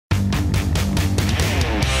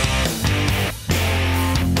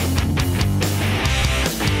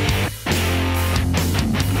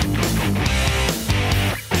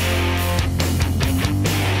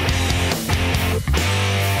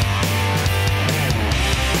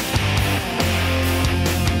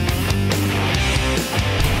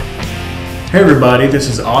Hey everybody, this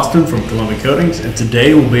is Austin from Kool Koat Quik, and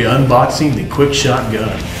today we'll be unboxing the Quick Shot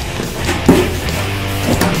gun.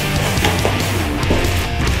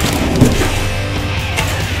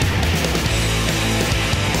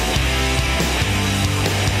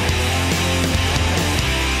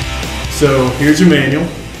 So here's your manual.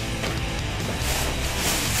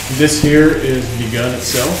 This here is the gun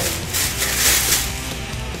itself.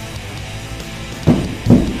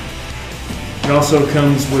 It also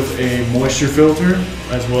comes with a moisture filter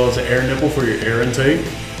as well as an air nipple for your air intake.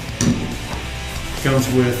 It comes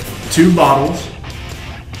with 2 bottles.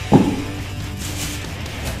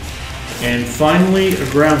 And finally,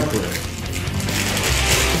 a ground clip.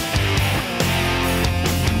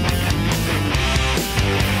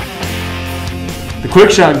 The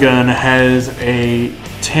Quick Shot gun has a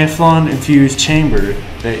Teflon infused chamber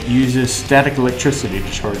that uses static electricity to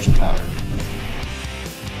charge the powder.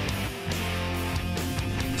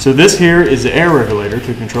 So this here is the air regulator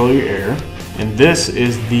to control your air, and this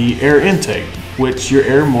is the air intake, which your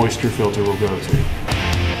air moisture filter will go to.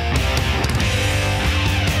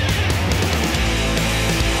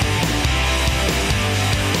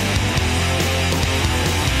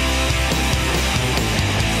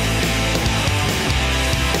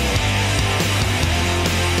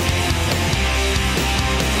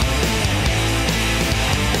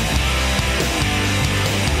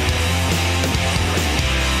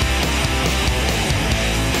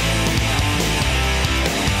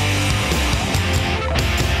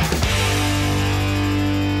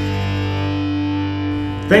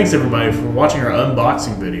 Thanks everybody for watching our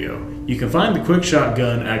unboxing video. You can find the Quick Shot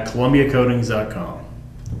gun at columbiacoatings.com.